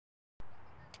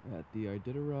at the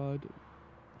Iditarod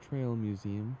Trail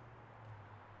Museum.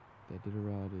 The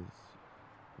Iditarod is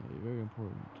a very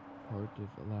important part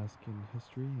of Alaskan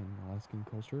history and Alaskan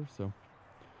culture, so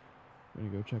we're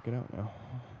gonna go check it out now.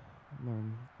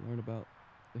 Learn about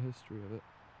the history of it.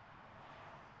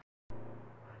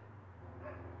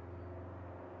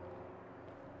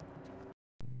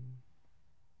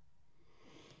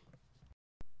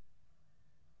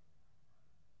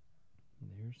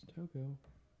 There's Togo,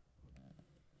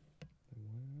 the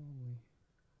one and only.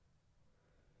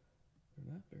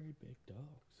 They're not very big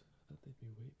dogs. I thought they'd be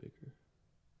way bigger.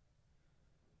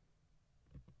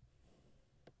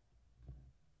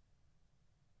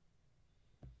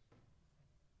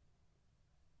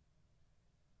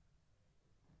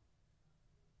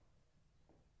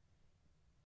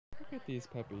 Look at these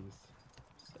puppies.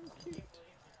 So cute. She's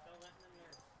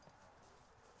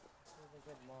a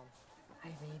good mom. Hi,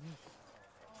 baby.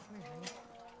 Come here, honey.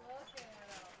 Look at them.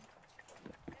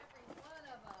 Every one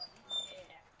of them.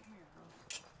 Yeah, come here, bro.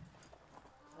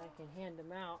 I can hand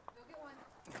them out. Go get one.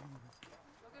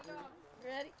 Go get a dog.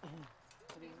 Ready?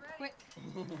 He's ready. Quick.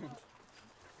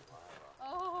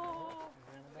 Oh.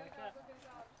 Run it back up.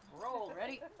 Roll.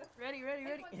 Ready? Ready, ready,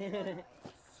 ready.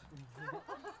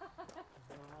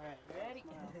 Alright, ready?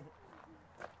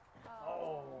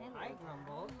 Oh, I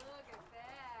crumbled. Look at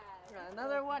that. Got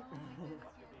another one. Oh my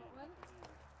goodness, you want one?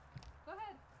 Go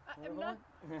ahead. I'm not.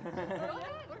 Go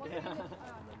ahead. What can you do?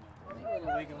 A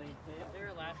little wiggly. They're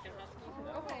Alaskan Huskies.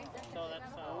 Okay. So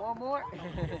that's one more.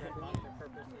 They're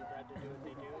purposely bred to do what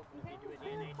they do. If they do a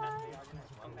DNA test, they are going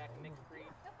to come back mixed breed.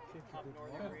 Of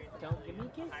northern breed. Don't give me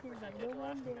kisses. High percentage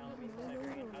Alaskan Malamute,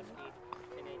 Siberian Husky,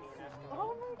 Canadian Eskimo.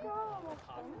 Oh my god.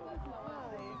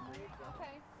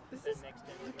 Okay. This is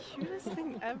the cutest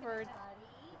thing ever.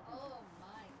 Oh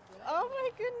my goodness. Oh my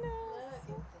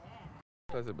goodness.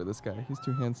 Close up with this guy. He's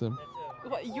too handsome.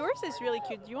 Well, yours is really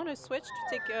cute. Do you want to switch to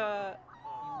take a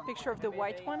picture of the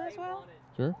white one as well?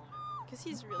 Sure. Because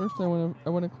he's really First, I want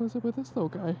to close up with this little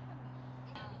guy.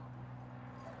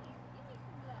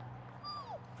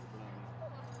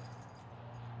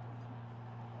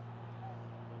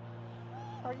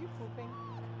 Are you pooping?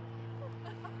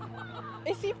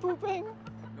 Is he pooping?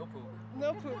 No poop.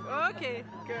 No poop. Okay,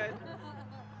 good.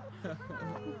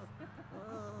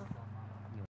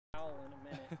 Howl in a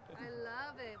minute. I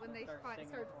love it when they Start singing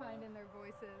start for finding their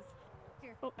voices.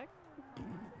 Here. Oh,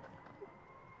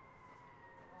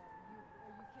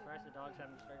 Surprised the dogs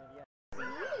haven't started yet.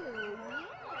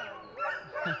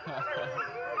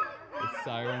 The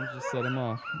sirens just set him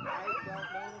off. I don't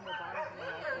know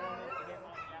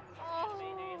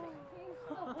them.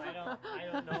 The dogs I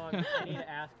don't know. I need to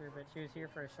ask her, but she was here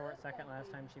for a short second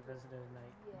last time she visited, and I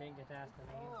didn't get to ask her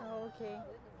name. oh, okay.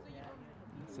 Yeah.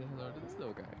 Let's say hello to this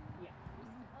little guy.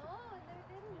 Oh, they're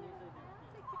little.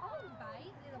 Oh,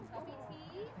 bite, little puppy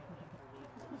teeth.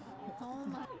 Oh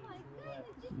my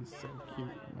goodness. He's so cute.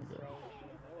 Oh my god.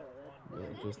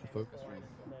 Yeah, just the focus right.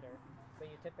 But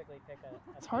you typically pick a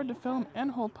It's hard to film and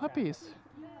hold puppies.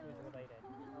 who's related.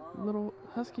 Little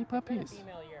husky puppies.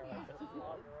 Female year, like this is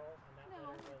all girls, and that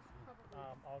litter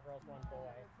was all girls, one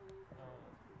boy.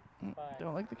 But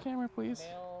Don't like the camera, please.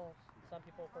 male, some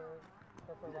people prefer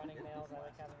running males. I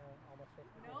like having almost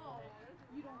 50-50 mix.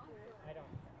 You don't. I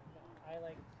don't. I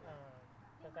like,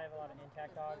 since I have a lot of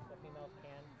intact dogs, the females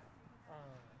can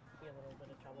be a little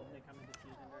bit of trouble if they come into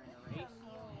season during a race.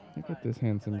 Look at this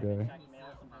handsome guy. Intact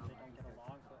males, sometimes they don't get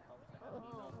along, so it helps the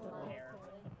females to pair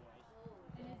with the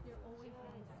boys. And if they're always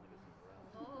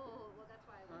oh, well that's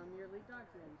why I love Your lead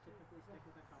dogs, you typically stick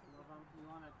with a couple of them. You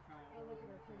want to try I look at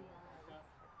her pretty eyes. stuff,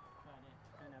 but it's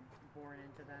kind of born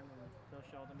into them, and they'll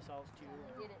show themselves to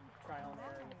you and trial and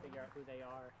error, and you figure out who they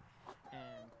are.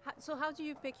 And So how do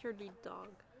you pick your lead dog?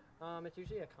 it's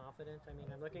usually a confidence. I mean,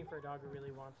 I'm looking for a dog who really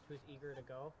who's eager to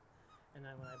go. And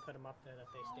then when I put them up there, that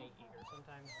they stay eager.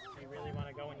 Sometimes they really want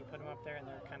to go when you put them up there and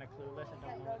they're kind of clueless and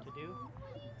don't know what to do.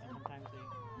 And sometimes they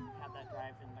have that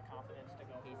drive and the confidence to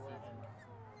go forward and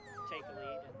take the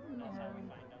lead, and that's how we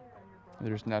find them.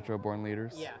 They're just natural born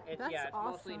leaders. Yeah, it's That's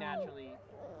mostly awesome.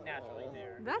 naturally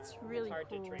there. That's really It's hard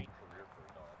cool. to train.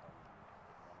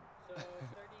 So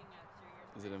starting at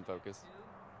Sirius Is it in focus?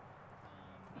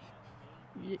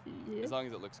 Yeah. As long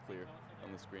as it looks clear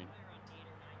on the screen.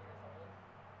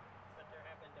 But there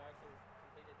have been dogs who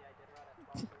completed the Iditarod at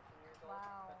 12, 13 years old.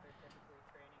 Wow. But they're typically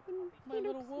training puppies My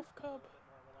little to wolf be a cub. little bit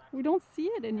more relaxed. We don't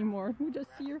see it anymore. We just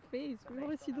see your face. We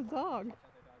always see the dog.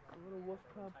 A little wolf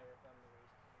cub. What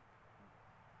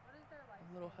is their life? A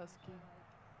little husky.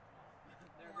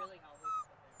 They're really healthy.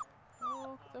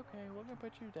 Oh, it's okay. We're gonna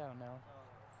put you down now.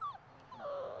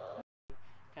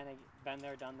 kind of been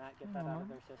there, done that, get Hey, that out Mama. of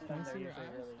their system, Can I they're see your usually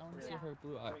eyes? really, I want to really see her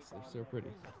blue eyes. They're so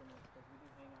pretty. because we do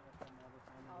hang out with them all the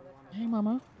time. And we wanna Hey, go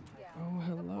Mama. Yeah. Oh,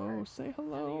 hello. Say And they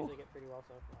hello. usually get pretty well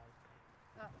socialized.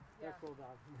 They're Yeah. cool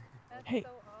dogs. That's Hey.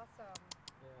 so awesome.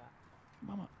 Yeah.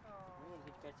 Mama, We need to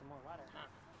get you guys some more water, huh?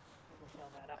 We'll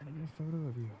fill that up. I need a photo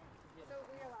of you. So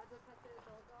we're allowed to pet the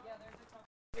adult dog? Yeah, there's a couple.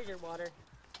 Here's your water.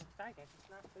 Sorry guys, it's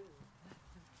not food.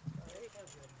 There you go,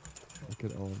 good. Look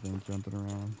at all of them jumping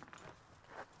around.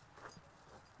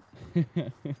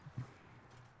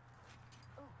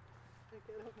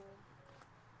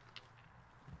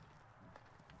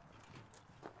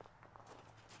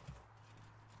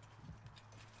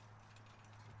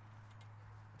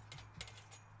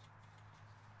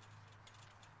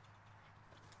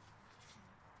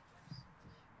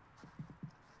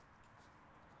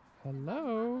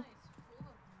 Hello.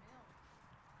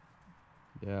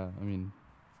 Yeah, I mean,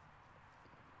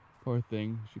 poor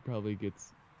thing. She probably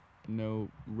gets no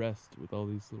rest with all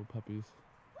these little puppies.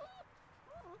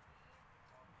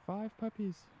 5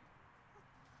 puppies.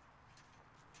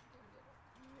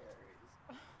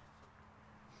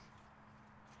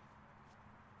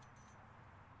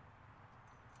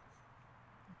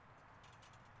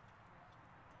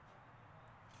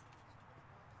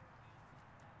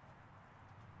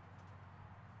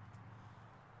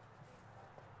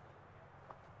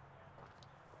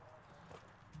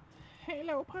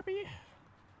 Hello, puppy.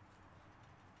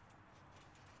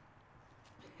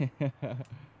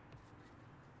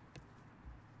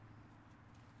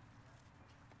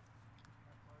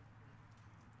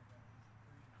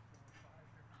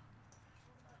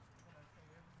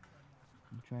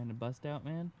 You trying to bust out,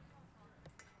 man?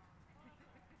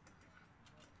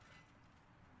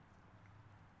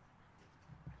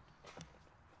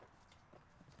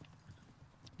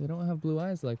 They don't have blue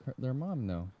eyes like their mom,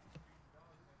 though.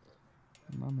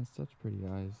 Their mom has such pretty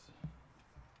eyes.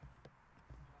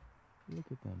 Look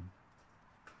at them.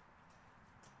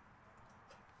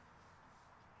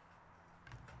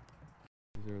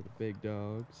 These are the big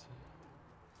dogs.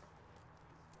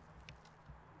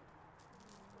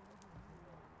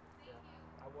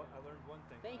 I learned one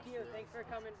thing. Thank you, thanks for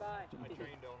coming by. I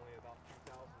trained only about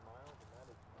 2,000 miles, and that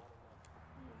is not enough.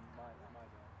 My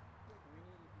dog.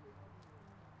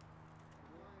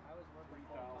 I was working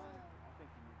 3,000. I think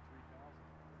you need 3,000.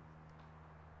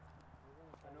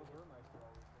 I know Burmeister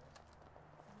always does.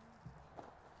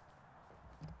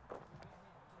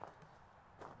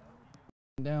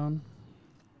 Down.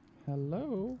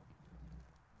 Hello.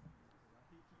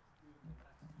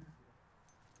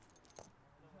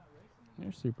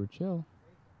 They're super chill.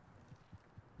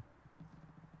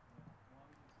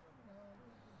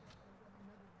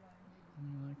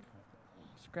 You like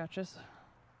scratches?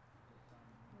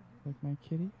 Like my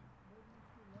kitty?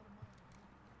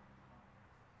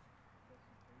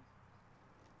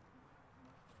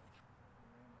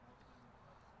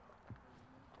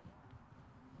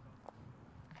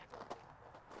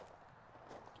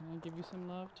 Can I give you some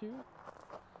love too?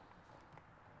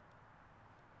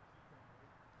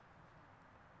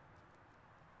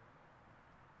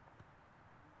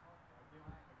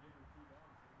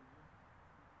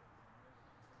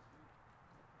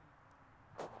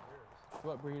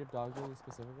 What breed of dogs are these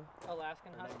specifically? Alaskan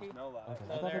Husky. No lie. Okay.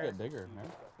 So I thought they they're- get bigger, no?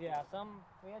 Yeah,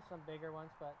 we had some bigger ones,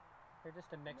 but they're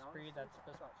just a mixed breed that's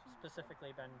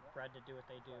specifically been bred to do what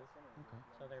they do. Okay.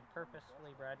 So they're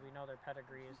purposefully bred. We know their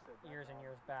pedigree is years and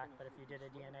years back, but if you did a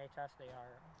DNA test, they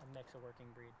are a mix of working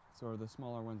breed. So are the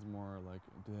smaller ones more like,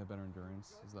 do they have better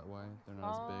endurance? Is that why they're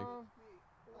not as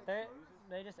big?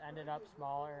 They just ended up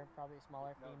smaller, probably a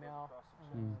smaller female.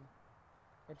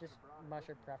 It just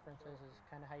musher preferences is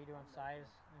kind of how you do on size.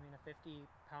 I mean, a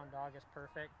 50-pound dog is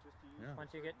perfect. Yeah.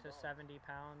 Once you get to 70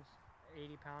 pounds,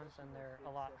 80 pounds, then they're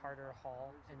a lot harder to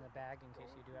haul in the bag in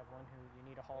case you do have one who you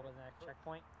need to haul to the next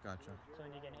checkpoint. Gotcha. So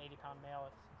when you get an 80-pound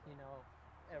male, it's, you know,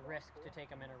 a risk to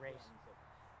take them in a race.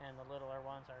 And the littler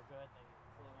ones are good. They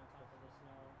float on top of the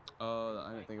snow. Oh,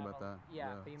 I didn't think about that.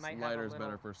 Yeah, but you might lighter have a is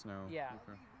better little- for snow. Yeah.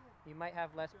 Okay. You might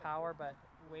have less power, but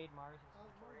Wade Mars is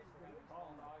notorious for having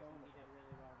small dogs, and he did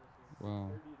really well this year.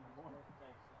 Wow.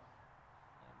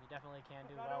 You definitely can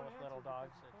do well with little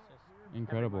dogs. It's just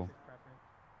Incredible. every musher's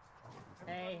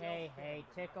preference. Hey,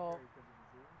 tickle.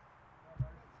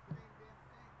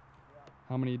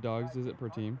 How many dogs is it per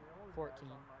team? 14.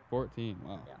 14. Wow.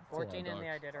 Yeah, That's a lot of 14 in the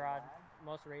dogs. Iditarod.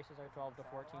 Most races are 12 to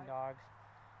 14 dogs.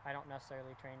 I don't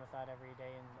necessarily train with that every day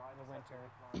in the winter.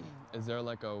 Is there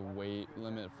like a weight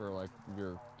limit for like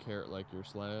your your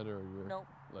sled or your Nope,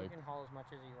 like? you can haul as much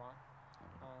as you want.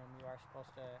 You are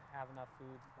supposed to have enough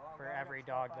food for every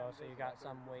dog though, so you got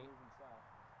some weight.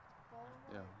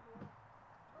 Yeah.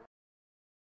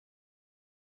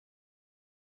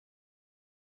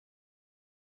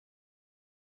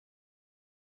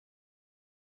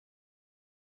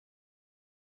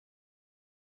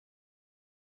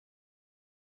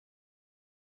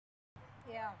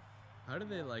 How do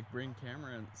they like bring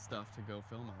camera and stuff to go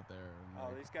film out there? And, Oh,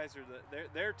 like, these guys are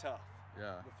they're tough.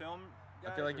 yeah. The film I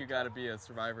guys feel like are you got to tough. be a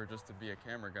survivor just to be a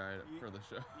camera guy for the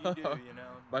show. You do, you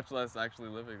know. Much less actually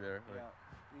living there. Like,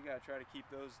 Yeah, you gotta try to keep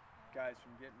those guys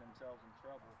from getting themselves in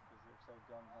trouble because they're so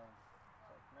gung ho. It's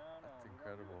like, no, That's we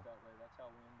incredible. don't do it that way. That's how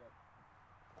we end up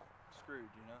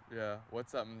screwed, you know. Yeah.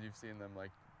 What's something you've seen them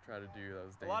like try to do that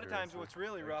was dangerous? A lot of times, what's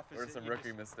really rough is or that some you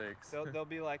rookie just- mistakes. they'll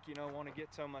be like, you know, want to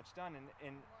get so much done,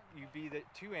 and you be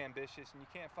too ambitious, and you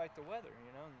can't fight the weather,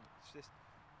 you know. And it's just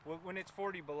when it's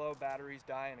 40 below, batteries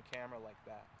die in a camera like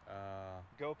that.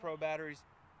 GoPro batteries,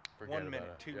 Forget 1 minute,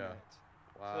 about it. 2 Yeah. minutes.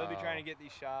 Wow. So they'll be trying to get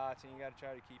these shots, and you got to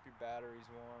try to keep your batteries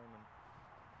warm, and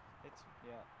it's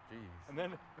Jeez. And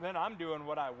then I'm doing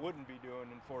what I wouldn't be doing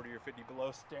in 40 or 50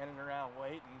 below, standing around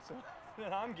waiting. So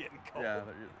then I'm getting cold. Yeah.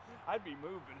 I'd be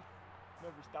moving,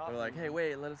 never stopping. They're like, hey,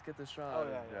 wait, let us get this shot. Oh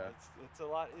yeah. It's a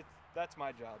lot. That's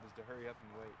my job, is to hurry up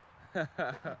and wait.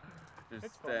 Just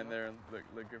It's fun, stand though. there and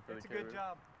looking for It's the a good camera.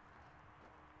 job.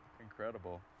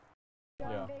 Incredible.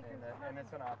 Yeah. And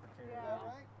it's an opportunity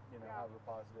to, have a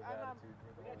positive attitude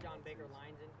for the We got whole John thing, Baker too.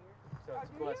 lines in here. So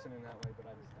it's a blessing in that way, but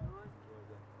I just don't enjoy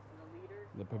the.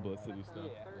 The publicity stuff.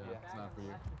 Yeah. It's not for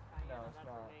you. No, it's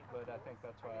not. But I think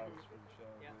that's why I was for the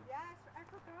show. Yeah.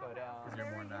 But Because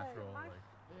you're more natural. Like,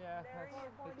 yeah,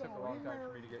 it took a long time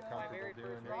for me to get comfortable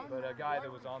doing it. But a guy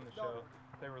that was on the show,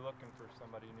 they were looking for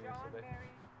somebody new, so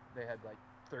they had like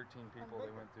 13 people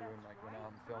they went through and like went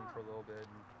out and filmed for a little bit,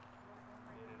 and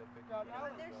we ended up picking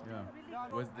it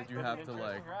up. So. did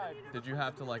you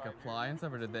have to like apply and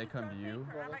stuff, or did they come to you?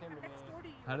 No, they came to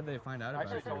me. How did they find out I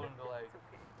about actually told you? them to like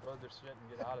load their shit and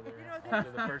get out of there.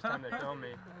 After the first time they filmed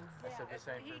me, I said the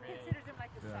same for me.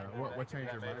 Yeah. What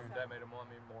changed your made mind? that made them want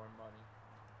me more money.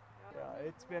 Yeah,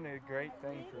 it's been a great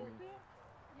thing for me.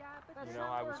 You know,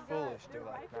 I was foolish to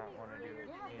like not want to do it.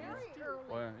 You know?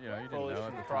 Well, you know, you didn't Foolish know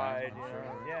at and the pride. time. You I'm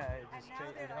know? sure.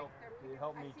 Yeah, it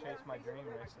helped me chase my dream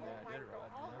racing the Iditarod.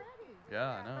 You know?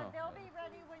 Yeah, I know.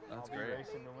 That's I'll be great.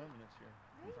 racing to win this year.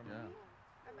 Yeah.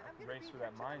 Race with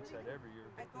that mindset every year,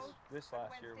 but this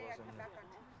last year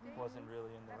wasn't really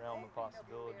in the realm of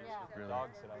possibilities with the Really?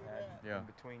 dogs that I had Yeah. in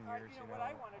between years. You know,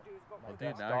 Well,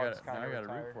 dude, now I gotta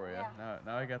root for you.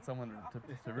 Now I got someone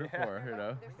to root Yeah. for, you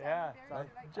know. Yeah,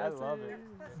 I love it.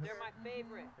 They're my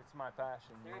favorite. It's my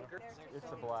passion. You know?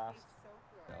 It's a blast.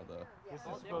 Yeah, the This is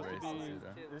All supposed to races, be. you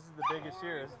know. This is the biggest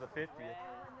year. This is the 50th.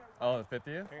 Oh, the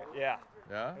 50th? Yeah.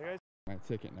 Yeah. You guys- My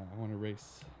ticket now. I want to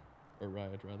race or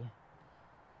ride rather.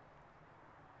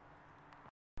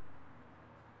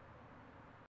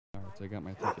 All right, so I got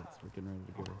my tickets. We're getting ready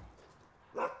to go.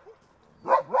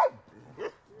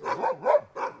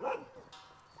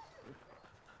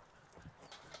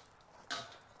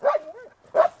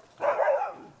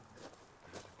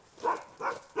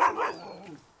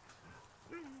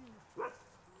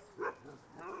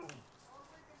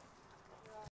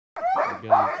 I'm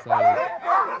getting excited.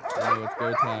 I know it's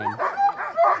go time.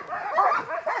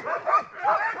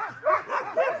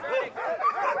 Okay.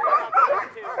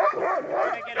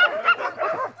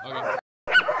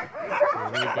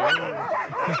 Here we go.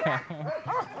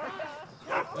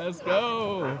 Let's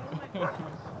go.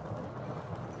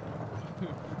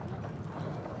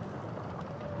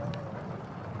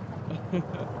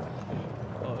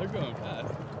 Oh, they're going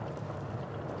fast.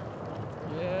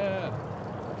 Yeah.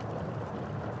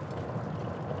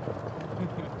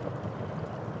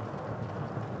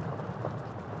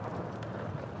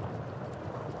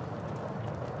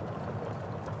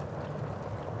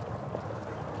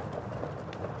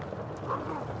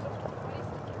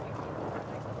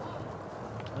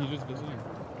 He's just visiting.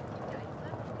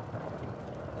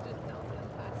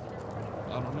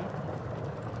 I don't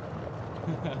know.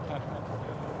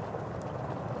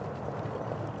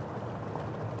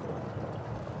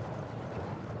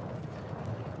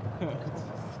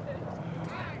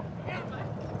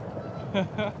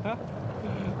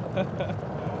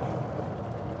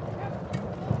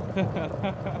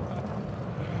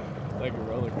 Like a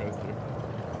roller coaster.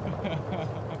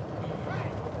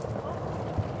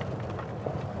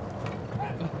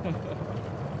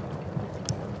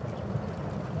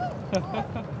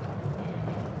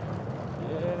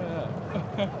 Yeah.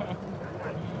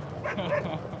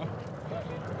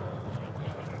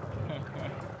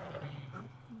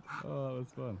 Oh, that was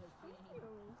fun.